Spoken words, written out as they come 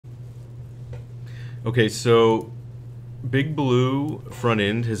Okay, so Big Blue front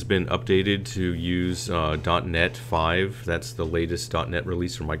end has been updated to use .NET 5. That's the latest .NET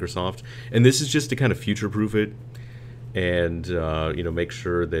release from Microsoft, and this is just to kind of future-proof it and make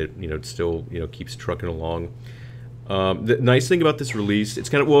sure that it still keeps trucking along. The nice thing about this release, it's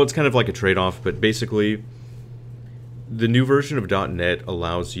kind of like a trade-off, but basically the new version of .NET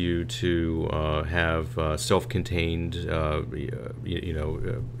allows you to have self-contained,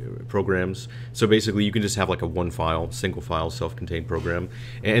 programs. So basically, you can just have like a single file, self-contained program.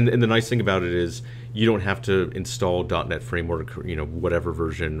 And the nice thing about it is you don't have to install .NET Framework, whatever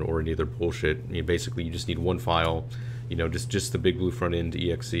version or any other bullshit. Basically, you just need one file, just the Big Blue front end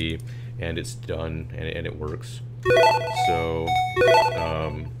exe, and it's done and it works. So,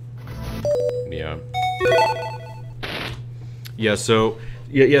 yeah. So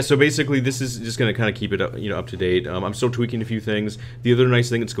basically, this is just going to kind of keep it up to date. I'm still tweaking a few things. The other nice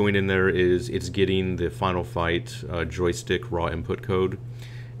thing that's going in there is it's getting the Final Fight joystick raw input code,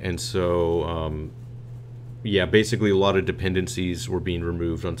 and so basically a lot of dependencies were being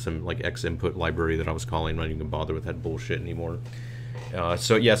removed on some like X input library that I was calling. I'm not even gonna bother with that bullshit anymore.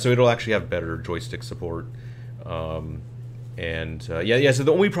 So it'll actually have better joystick support. So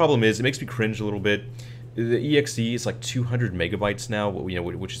the only problem is it makes me cringe a little bit. The exe is like 200 megabytes now,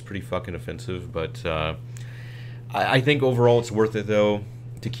 which is pretty fucking offensive. But I think overall it's worth it though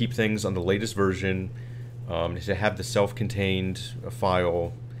to keep things on the latest version, to have the self-contained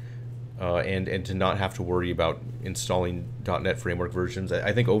file, and to not have to worry about installing .NET Framework versions.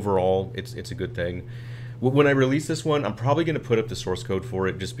 I think overall it's a good thing. When I release this one, I'm probably going to put up the source code for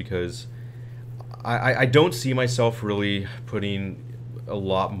it just because I don't see myself really putting a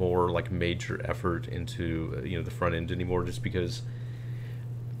lot more like major effort into the front end anymore, just because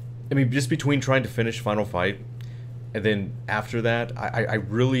just between trying to finish Final Fight and then after that I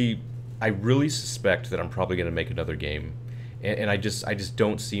really suspect that I'm probably going to make another game, and I just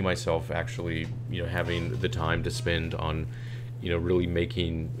don't see myself actually having the time to spend on really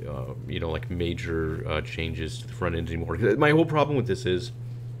making like major changes to the front end anymore. My whole problem with this is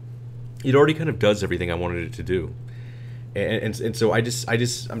it already kind of does everything I wanted it to do. And so I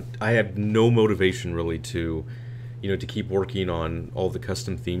have no motivation really to to keep working on all the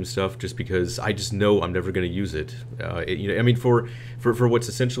custom theme stuff, just because I just know I'm never going to use it. For what's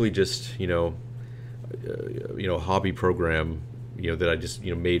essentially just a hobby program that I just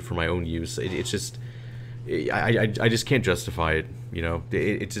made for my own use. It's just I just can't justify it.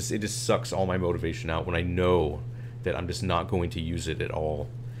 It just sucks all my motivation out when I know that I'm just not going to use it at all.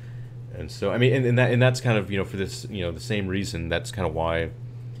 And so and that's kind of for this the same reason, that's kind of why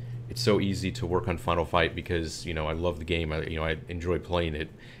it's so easy to work on Final Fight, because I love the game. I enjoy playing it,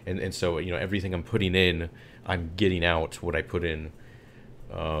 and so everything I'm putting in, I'm getting out what I put in.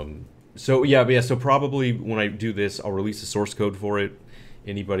 So probably when I do this, I'll release the source code for it.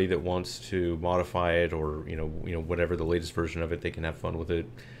 Anybody that wants to modify it or whatever the latest version of it, they can have fun with it,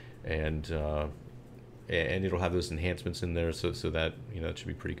 and it'll have those enhancements in there, so that that should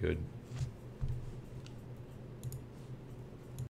be pretty good.